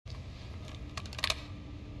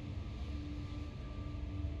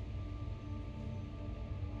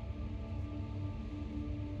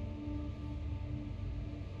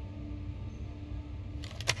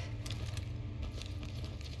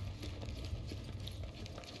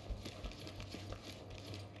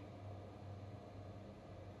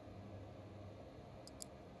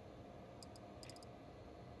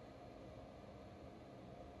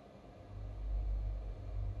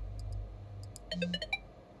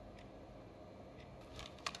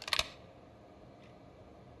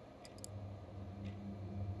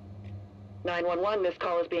911, this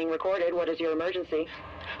call is being recorded. What is your emergency?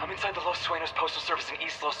 I'm inside the Los Sueños Postal Service in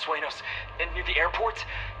East Los Sueños, and near the airport.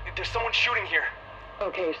 There's someone shooting here.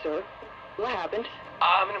 Okay, sir. What happened?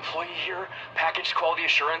 I'm an employee here, packaged quality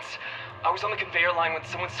assurance. I was on the conveyor line when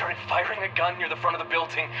someone started firing a gun near the front of the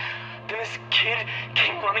building. Then this kid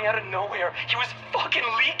came running out of nowhere. He was fucking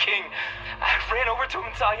leaking. I ran over to him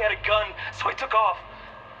and saw he had a gun, so I took off.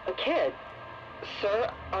 A kid? Sir,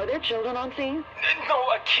 are there children on scene? No,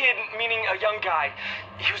 a kid, meaning a young guy.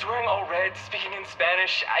 He was wearing all red, speaking in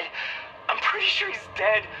Spanish. I'm pretty sure he's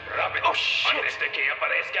dead. Rápido, oh shit! Antes de que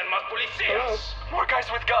aparezcan más policías. More guys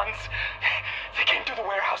with guns. They came through the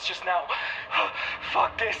warehouse just now.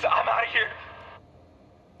 Fuck this, I'm out of here.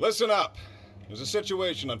 Listen up. There's a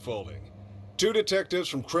situation unfolding. 2 detectives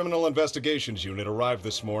from Criminal Investigations Unit arrived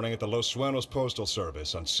this morning at the Los Sueños Postal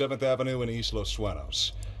Service on 7th Avenue in East Los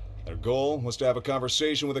Sueños. Their goal was to have a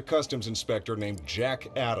conversation with a customs inspector named Jack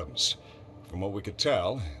Adams. From what we could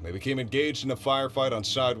tell, they became engaged in a firefight on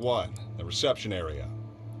Side 1, the reception area.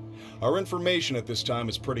 Our information at this time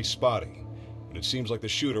is pretty spotty, and it seems like the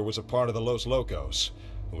shooter was a part of the Los Locos,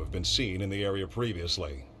 who have been seen in the area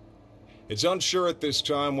previously. It's unsure at this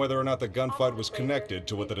time whether or not the gunfight was connected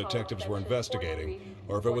to what the detectives were investigating,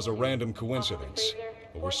 or if it was a random coincidence,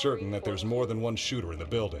 but we're certain that there's more than one shooter in the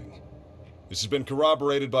building. This has been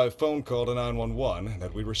corroborated by a phone call to 911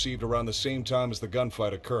 that we received around the same time as the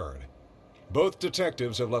gunfight occurred. Both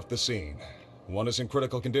detectives have left the scene. One is in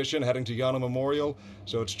critical condition heading to Yano Memorial,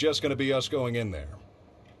 so it's just going to be us going in there.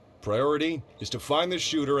 Priority is to find the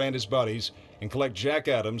shooter and his buddies and collect Jack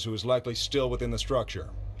Adams, who is likely still within the structure.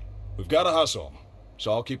 We've got to hustle,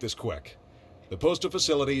 so I'll keep this quick. The postal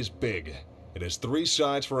facility is big. It has 3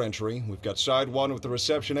 sides for entry. We've got Side 1 with the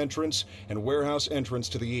reception entrance and warehouse entrance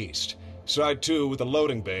to the east. Side 2 with the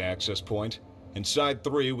loading bay access point, and Side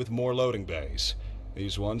 3 with more loading bays.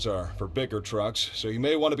 These ones are for bigger trucks, so you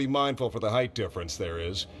may want to be mindful for the height difference there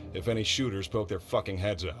is if any shooters poke their fucking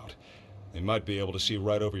heads out. They might be able to see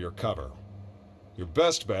right over your cover. Your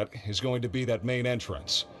best bet is going to be that main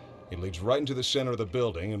entrance. It leads right into the center of the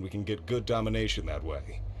building, and we can get good domination that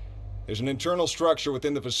way. There's an internal structure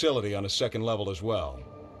within the facility on a 2nd level as well.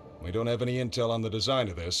 We don't have any intel on the design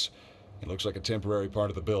of this. It looks like a temporary part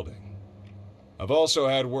of the building. I've also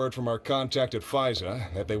had word from our contact at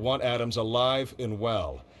FISA that they want Adams alive and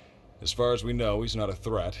well. As far as we know, he's not a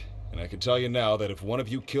threat, and I can tell you now that if one of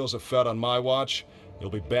you kills a Fed on my watch, you'll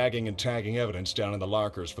be bagging and tagging evidence down in the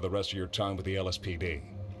lockers for the rest of your time with the LSPD.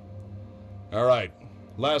 All right,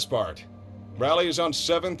 last part. Rally is on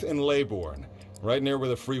 7th and Laybourne, right near where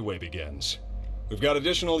the freeway begins. We've got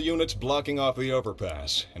additional units blocking off the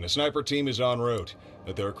overpass, and a sniper team is en route,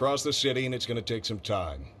 but they're across the city and it's going to take some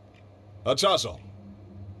time. Let's hustle.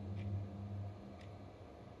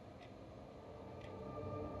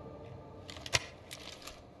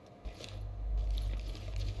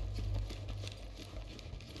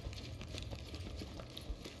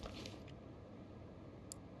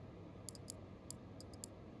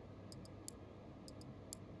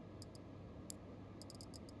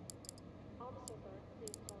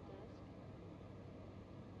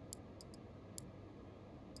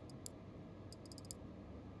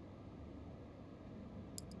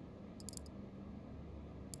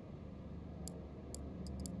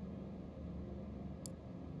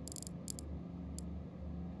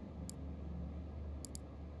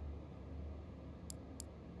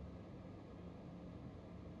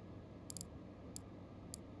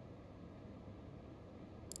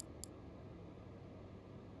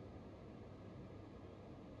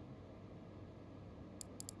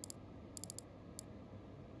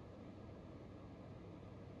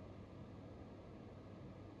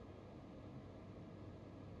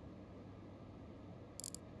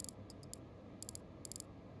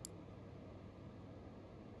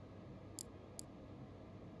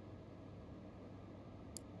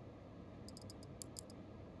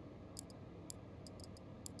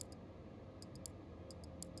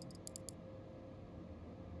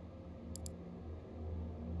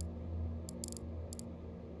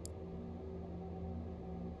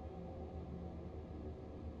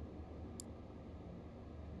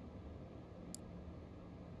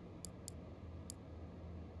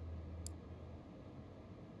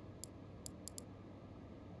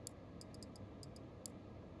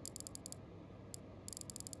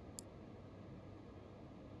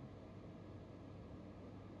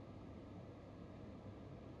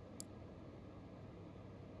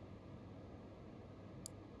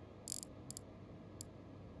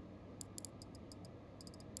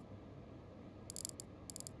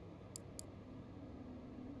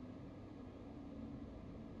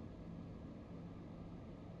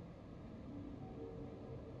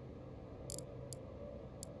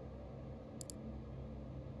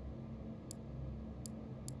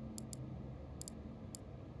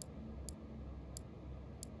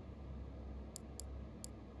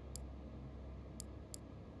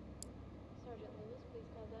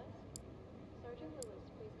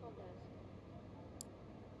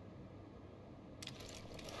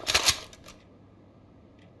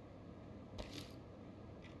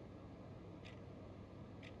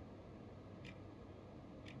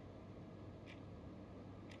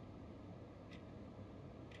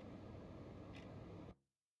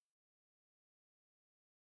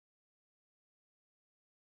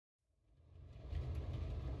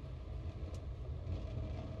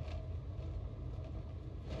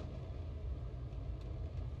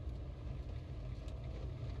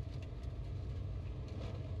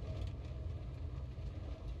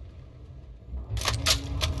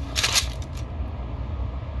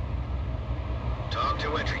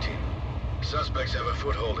 To entry team. Suspects have a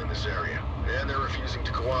foothold in this area, and they're refusing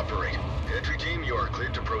to cooperate. Entry team, you are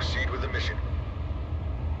cleared to proceed with the mission.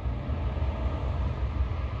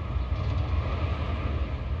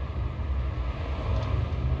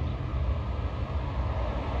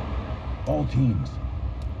 All teams.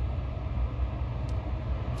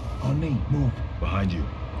 On me, move. Behind you.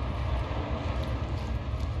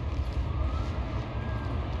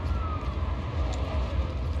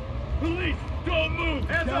 Police, don't move!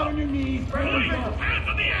 Hands Down up! on your knees. Police, Hands up. hands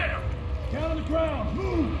in the air! Down on the ground.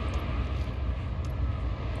 Move.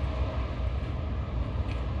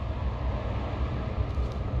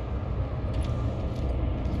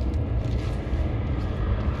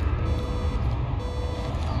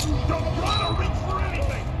 Don't try to reach for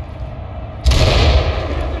anything!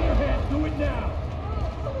 Hands on your head. Do it now.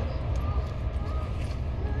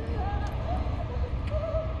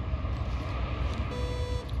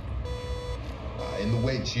 In the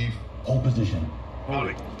way, Chief. Hold position.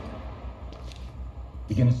 Holding.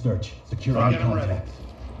 Begin a search. Secure any Get 'em ready. contacts.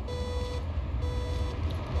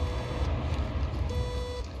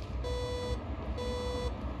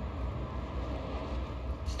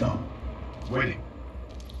 Stop. Waiting.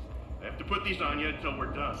 I have to put these on you until we're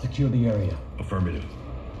done. Secure the area. Affirmative.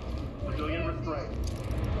 Civilian restraint.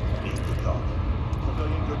 Need to talk.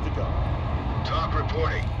 Civilian good to go. Talk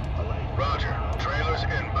reporting. Roger. Trailers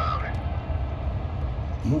inbound.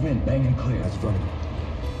 Move in. Bang and clear. That's affirmative.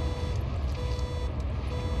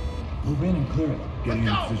 Move in and clear it. Getting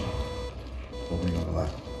in position. Opening on the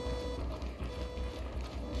left.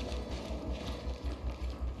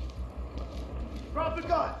 Drop the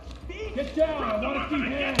gun! Get down. I want to see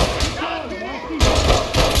hands. Get down. I want to see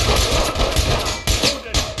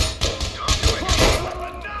hands. Talk to entry.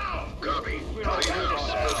 Weapon now! Copy. Clean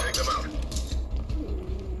house. We'll take them out.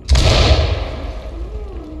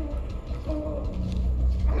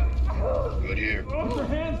 Good here. Put your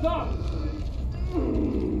hands up.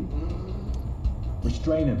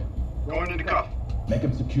 Restrain him. Going into cuff. Make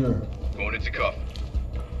him secure. Going into cuff.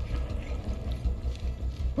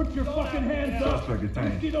 Put your fucking hands up. Suspect Let me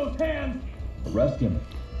detained. see those hands. Arrest him.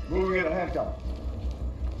 Moving in a handcuff.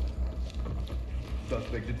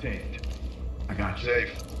 Suspect detained. I got you.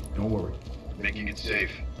 Safe. Don't worry. Making it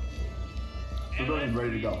safe. Civilian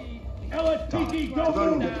ready to go. LSPD, go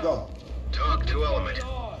Civilian through. good to go. Talk to element.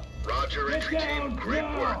 Roger, Get entry down team. Great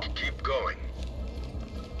now. work. Keep going.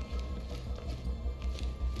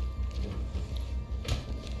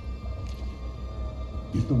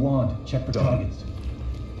 Use the wand. Check for Done. targets.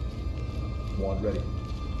 Wand ready.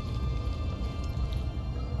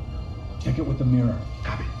 Check it with the mirror.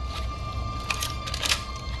 Copy.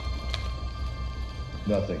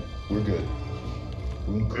 Nothing. We're good.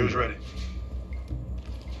 Room clear. Who's ready?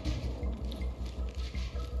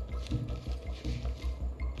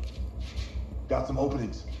 Got some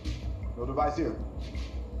openings. No device here.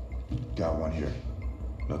 Got one here.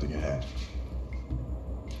 Nothing ahead.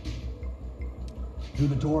 Through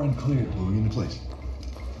the door and clear. Moving into place.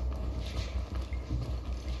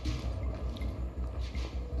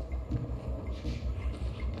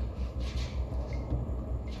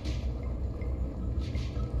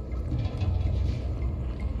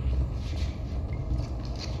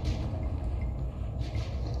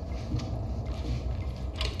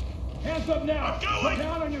 Hands up now. I'm going.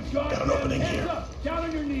 Down on your goddamn Got an opening hands here. up. Down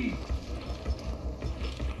on your knees.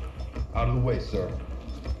 Out of the way, sir.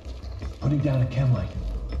 Putting down a chem light.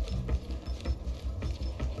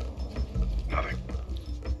 Nothing.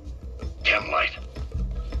 Chem light.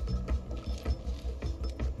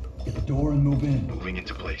 Get the door and move in. Moving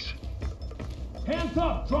into place. Hands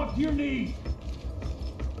up. Drop to your knees.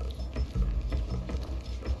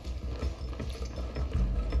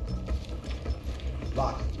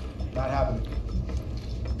 Lock. Not happening.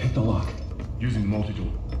 Pick the lock. Using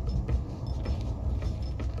multi-tool.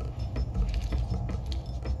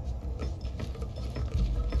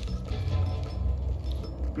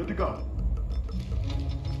 Good to go.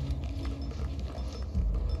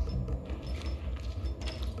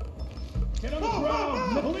 Get on the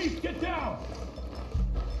ground. Police, get down.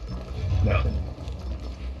 Nothing.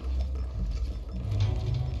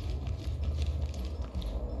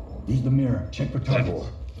 Use the mirror. Check for targets.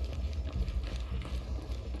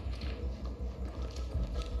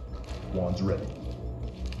 Wand's ready.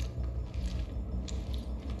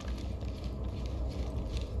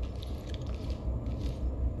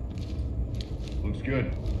 Looks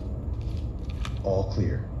good. All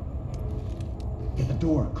clear. Get the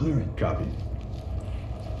door. Clear it. Copy.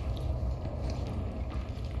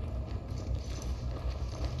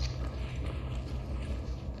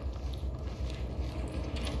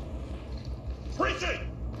 Precinct!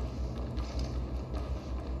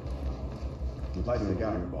 You'd like to get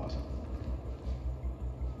out of here, boss.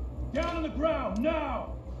 Down on the ground,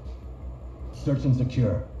 now! Search and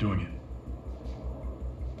secure. Doing it.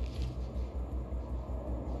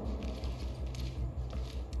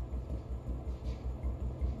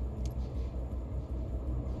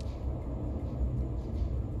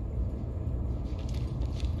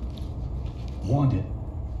 Wanted.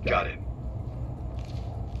 Got it.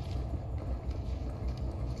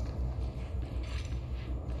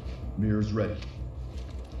 Mirror's ready.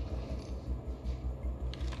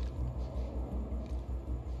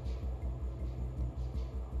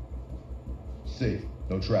 Safe.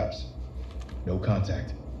 No traps. No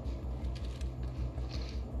contact.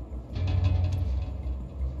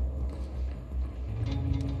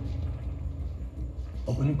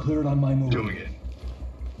 Open and clear it on my move. Doing it.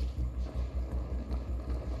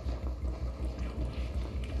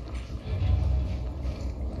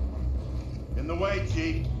 In the way,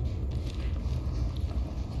 Chief.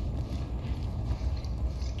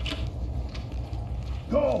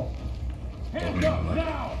 Go! Hands up,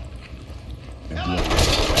 now!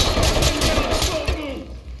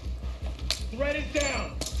 Threat is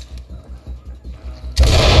down!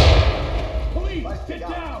 Police, get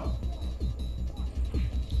down!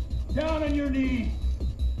 Down on your knees!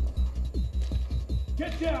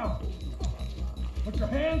 Get down! Put your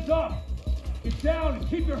hands up! Get down and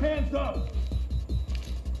keep your hands up!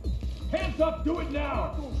 Hands up, do it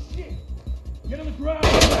now! Oh, shit! Get on the ground!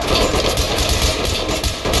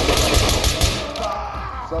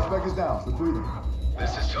 Suspect is down. Retrieve him.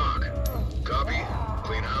 This is Talk. Copy.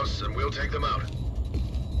 Clean house, and we'll take them out.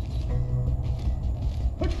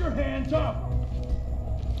 Put your hands up!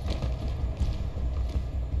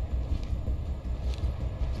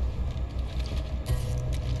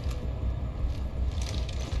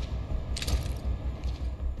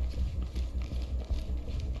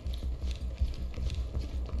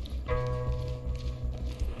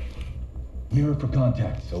 Mirror for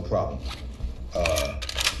contact. No problem.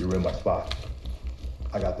 You're in my spot.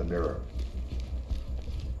 I got the mirror.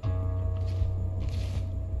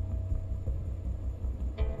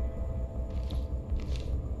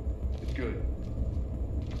 It's good.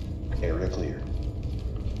 Area clear.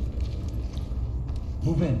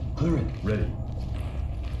 Move in. Clear it. Ready.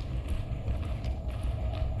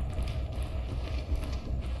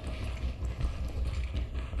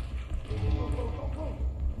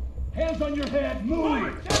 Hands on your head,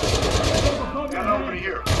 move! Got an opening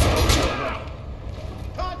here.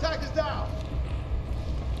 Contact is down.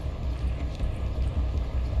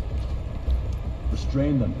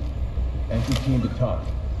 Restrain them. Entry team to talk.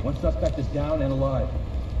 One suspect is down and alive.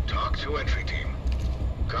 Talk to entry team.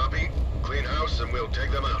 Copy. Clean house, and we'll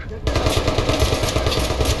take them out.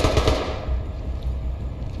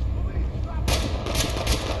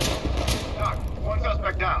 Doc, one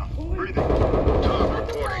suspect down. Breathing. Talk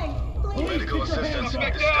reporting. Medical assistance is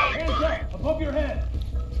standing Hands by. up, above your head!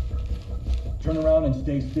 Turn around and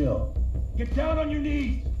stay still. Get down on your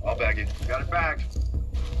knees! I'll bag it. Got it bagged.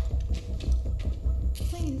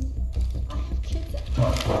 Please, I have kids at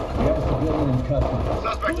Talk. We have a civilian in custody.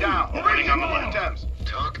 Suspect down. Waiting on the Luna Thames.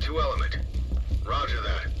 Talk to element. Roger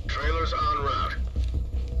that. Trailers en route.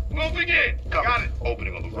 Moving in. Got it.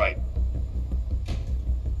 Opening on the right.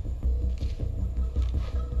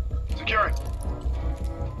 Securing.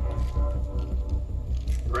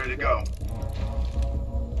 Ready to go.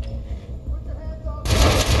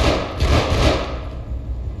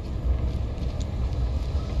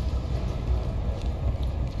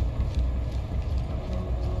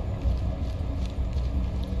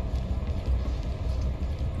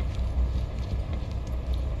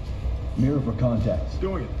 Mirror for contact.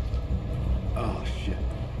 Doing it. Oh, shit.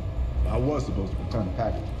 I was supposed to return the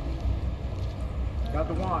package. Got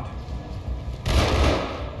the wand.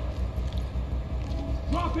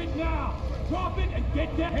 Drop it now! Drop it and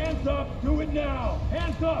get down! Hands up! Do it now!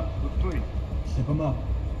 Hands up! Looks clean. Zip them up.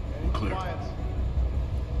 Clear.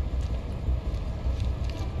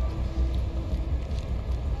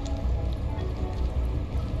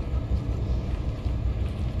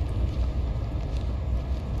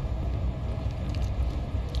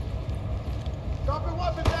 Drop your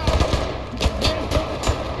weapon down! Hands up!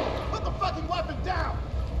 Put the fucking weapon down!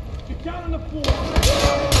 Get down on the floor!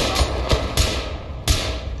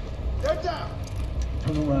 They're down!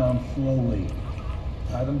 Turn around slowly.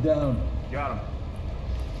 Tie them down. Got him.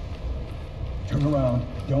 Turn around.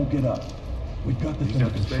 Don't get up. We've got this You under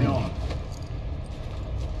have to stay control. on.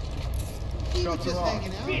 He was just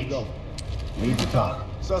hanging out. Here we go. Lead to talk.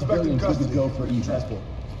 Suspect in Civilians good to custody. go for evac. Transport.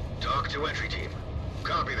 Talk to entry team.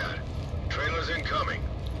 Copy that. Trailers incoming.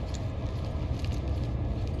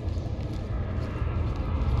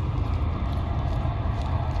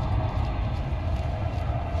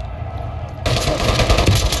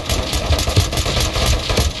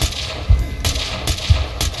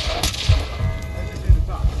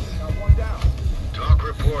 Talk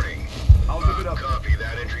reporting. I'll give it up. Copy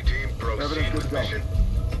that, entry team. Proceed Evidence with good to go. mission.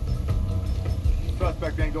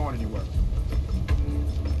 Suspect ain't going anywhere.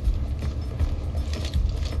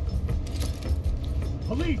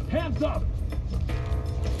 Police, hands up!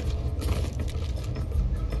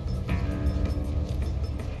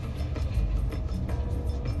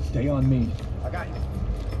 Stay on me. I got you.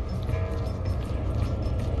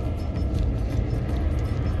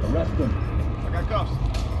 Arrest them. I got cuffs.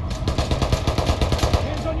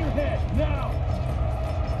 Hands on your head, now!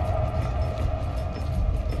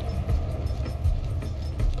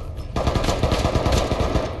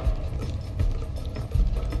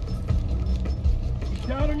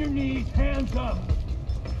 Down on your knees, hands up!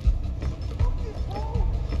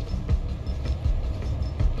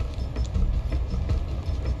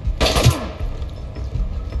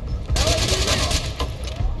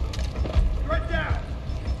 Right down.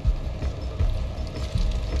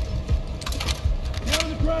 Down on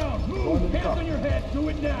the ground, move! Hands on your head, do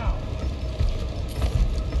it now!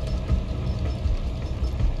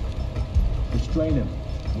 Restrain him.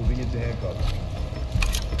 Moving into handcuffs.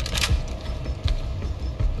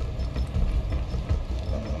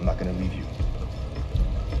 I'm not gonna leave you.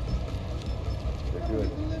 They're good.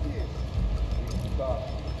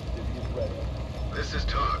 This is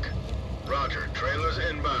Talk. Roger, trailers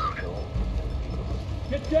inbound.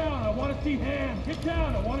 Get down, I want to see hands! Get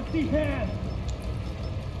down, I want to see hands!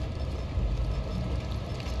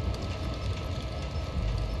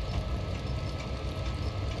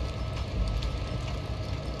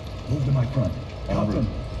 Move to my front. Cuff him.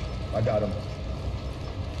 I got him.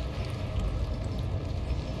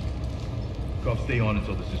 Cuffs stay on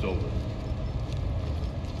until this is over.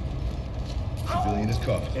 Civilian is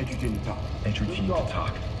cuffed. Entry team to talk. Entry team to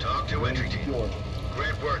talk. Talk to entry team.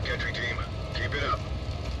 Great work, entry team. Keep it up.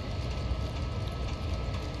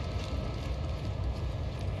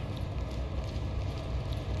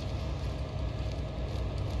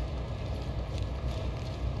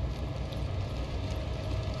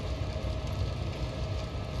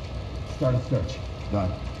 Start a search.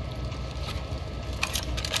 Done.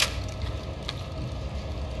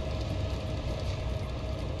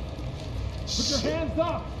 Put your hands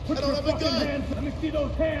up! Put your fucking hands up! Let me see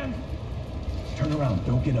those hands! Turn around.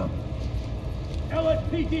 Don't get up.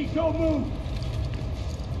 LSPD, go move!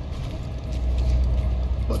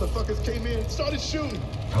 Motherfuckers came in and started shooting.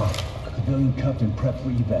 Talk. Civilian cuffed and prepped for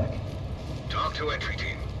evac. Talk to entry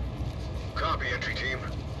team. Copy, entry team.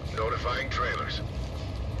 Notifying trailers.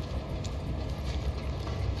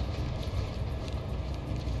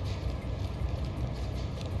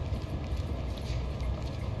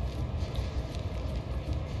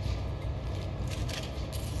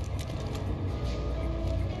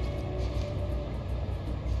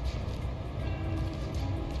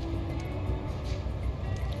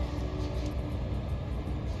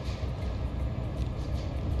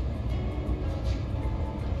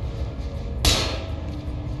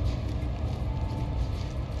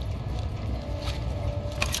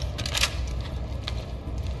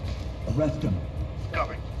 Arrest him.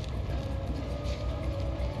 Copy.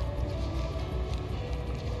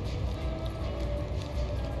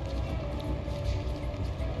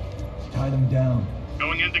 Tie them down.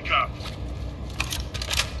 Going into cuff.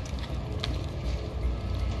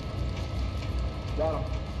 Got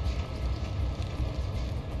him.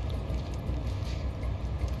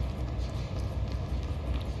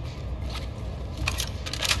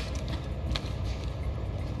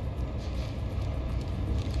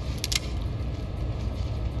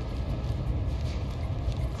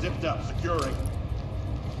 Zipped up, securing.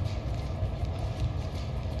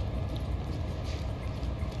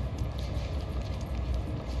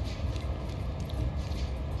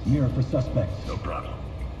 Mirror for suspects. No problem.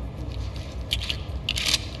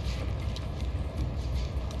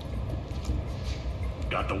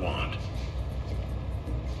 Got the wand.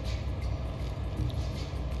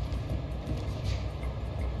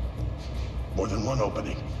 More than one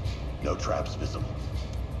opening. No traps visible.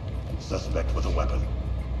 Suspect with a weapon.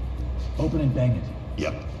 Open and bang it.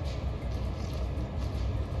 Yep.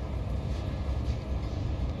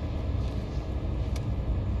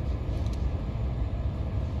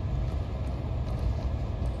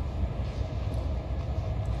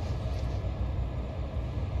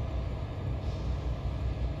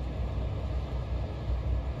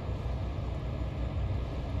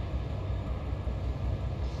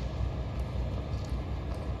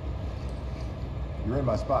 in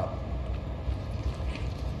my spot.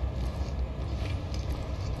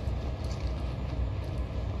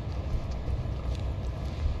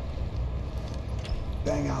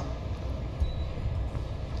 Bang out.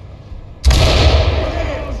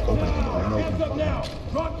 Hands up now!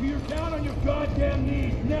 Drop to your down on your goddamn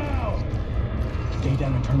knees now! Stay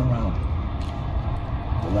down and turn around.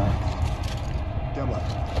 Relax. Damn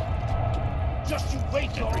left. Just you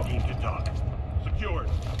wait, dog! Entry team to talk. Secured.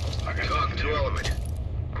 Talk to Element.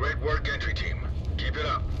 Great work, entry team. Keep it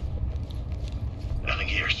up. Nothing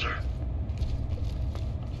here, sir.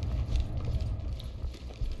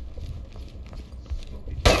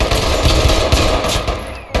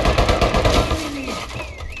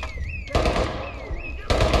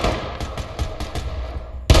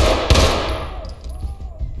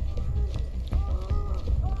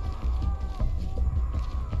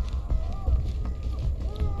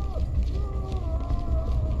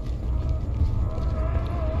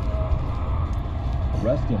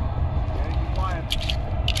 Arrest him.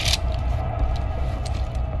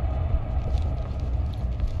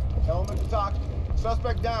 Element to talk.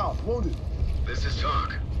 Suspect down. Wounded. This is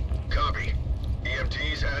Talk. Copy.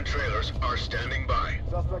 EMTs and trailers are standing by.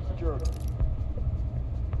 Suspect secured.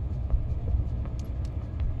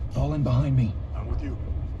 Fall in behind me. I'm with you.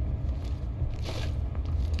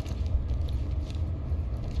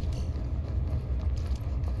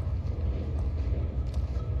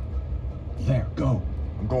 There, go.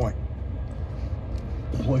 I'm going.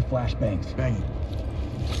 Deploy flashbangs. Banging.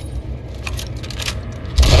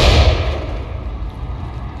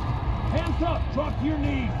 Hands up! Drop to your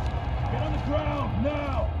knees! Get on the ground,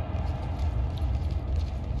 now!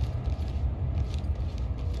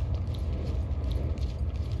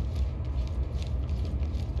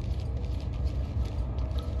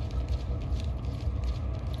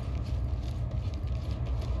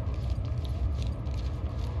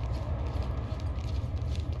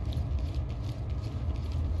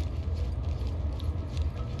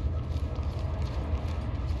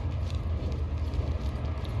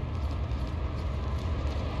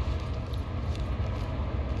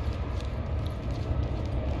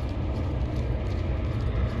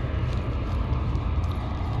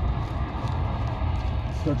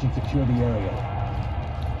 Search and secure the area.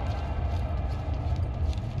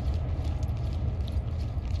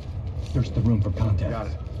 Search the room for contacts. Got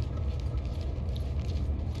it.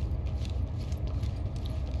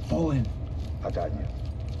 Fall in. I got you.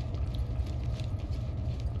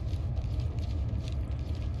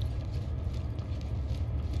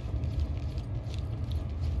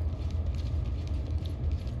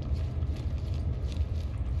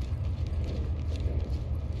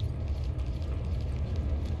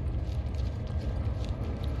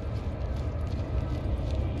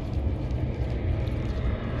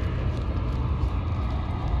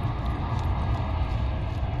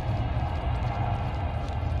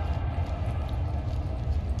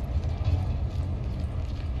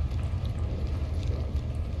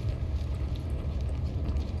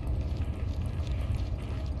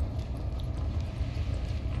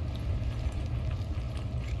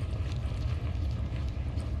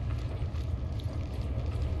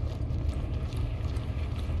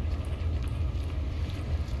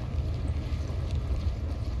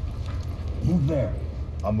 Move there.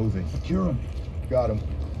 I'm moving. Secure him. Got him.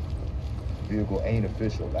 Vehicle ain't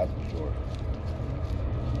official, that's for sure.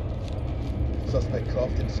 Suspect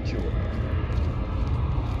cuffed and secured.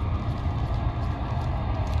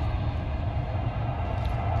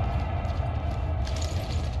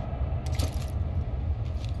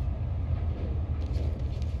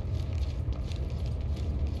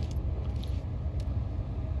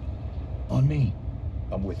 On me.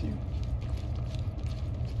 I'm with you.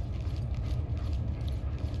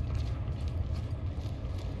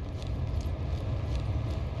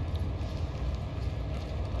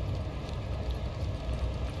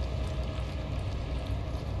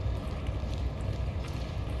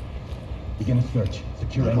 Begin a search.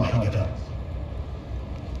 Secure any contacts.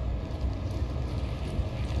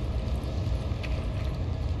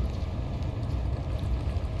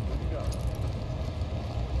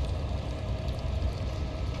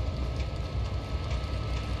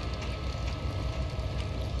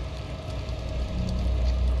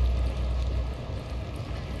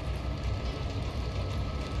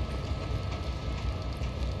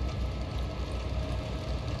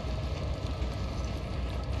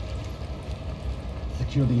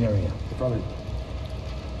 Secure the area. In front of you.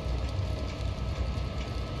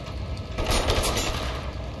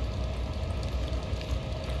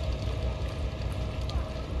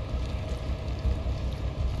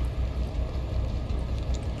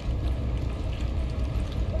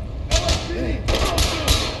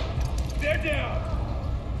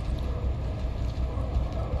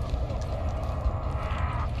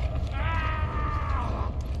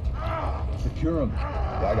 Secure him.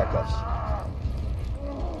 Yeah, I got cuffs.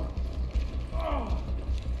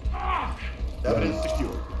 Evidence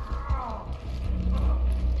secured.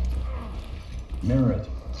 Mirror it.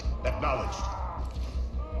 Acknowledged.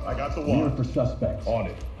 I got the Mirror wand. for suspects. On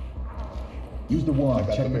it. Use the wand. I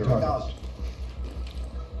got Check the the mirror. targets.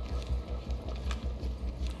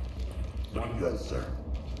 Looking good, sir.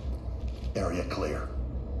 Area clear.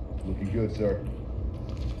 Looking good, sir.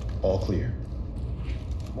 All clear.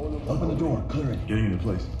 Open the door. Clear it. Getting into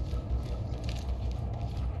place.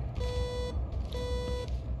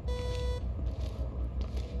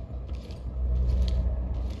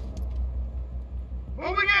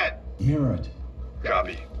 Moving in! Mirror it.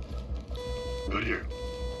 Copy. Good here.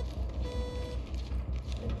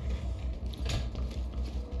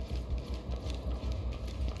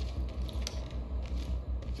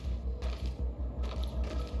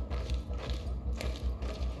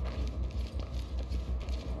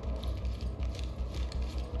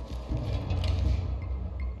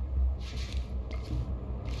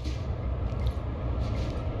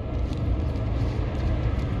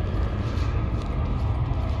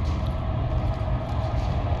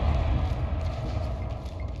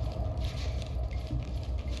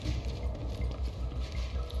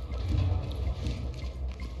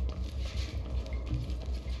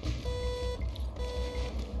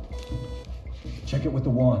 Check it with the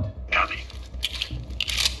wand. Copy.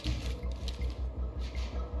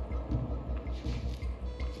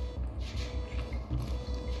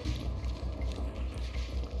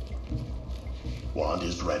 Wand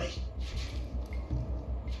is ready.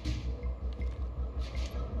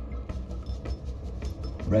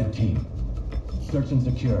 Red team. Search and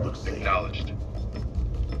secure. Looks safe. Acknowledged.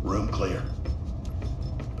 Room clear.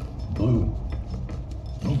 Blue.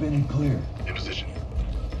 Move in and clear. In position.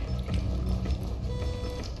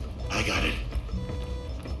 I got it.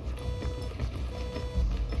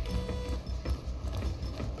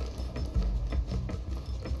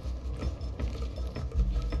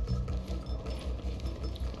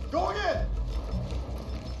 Going in!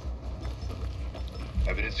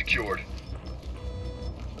 Evidence secured.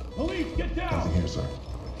 Police, get down! Nothing here, sir.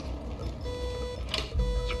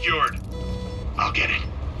 Secured. I'll get it.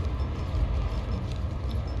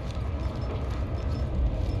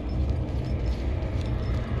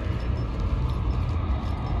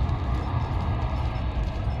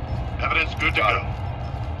 Evidence good to go.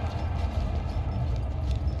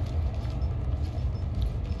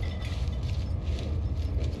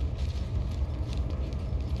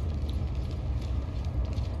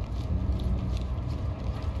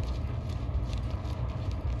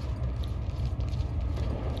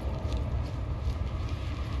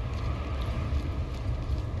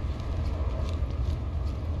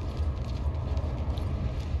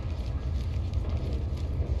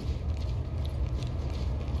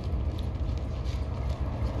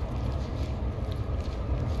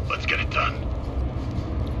 Let's get it done.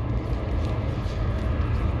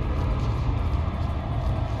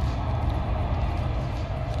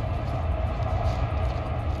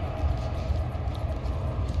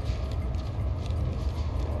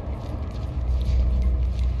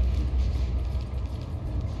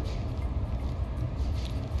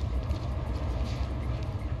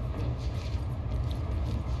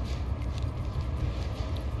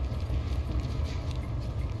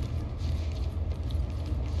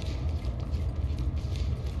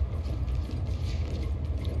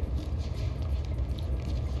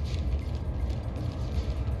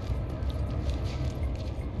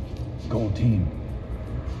 Gold team.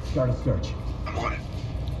 Start a search. I'm on it.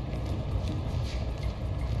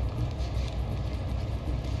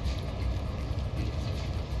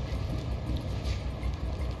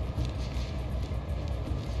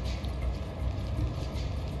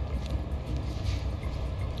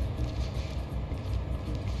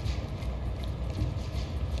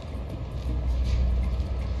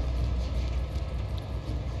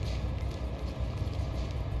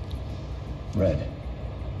 Red.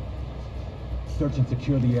 Search and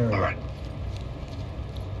secure the area. All right.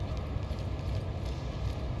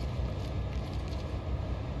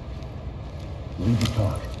 Lead the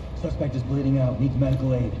talk. Suspect is bleeding out. Needs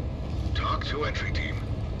medical aid. Talk to entry team.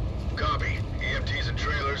 Copy. EMTs and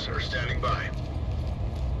trailers are standing by.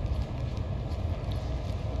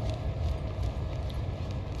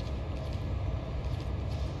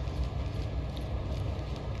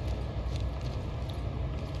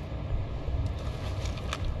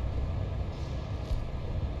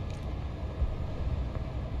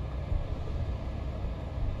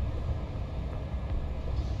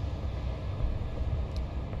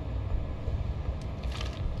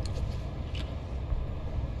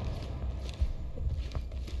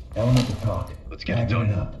 Tell him to talk. Let's get it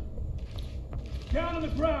done. Up. Down on the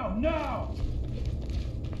ground, now!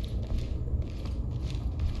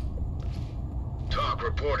 Talk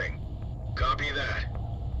reporting. Copy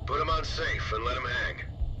that. Put him on safe and let him hang.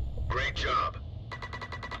 Great job.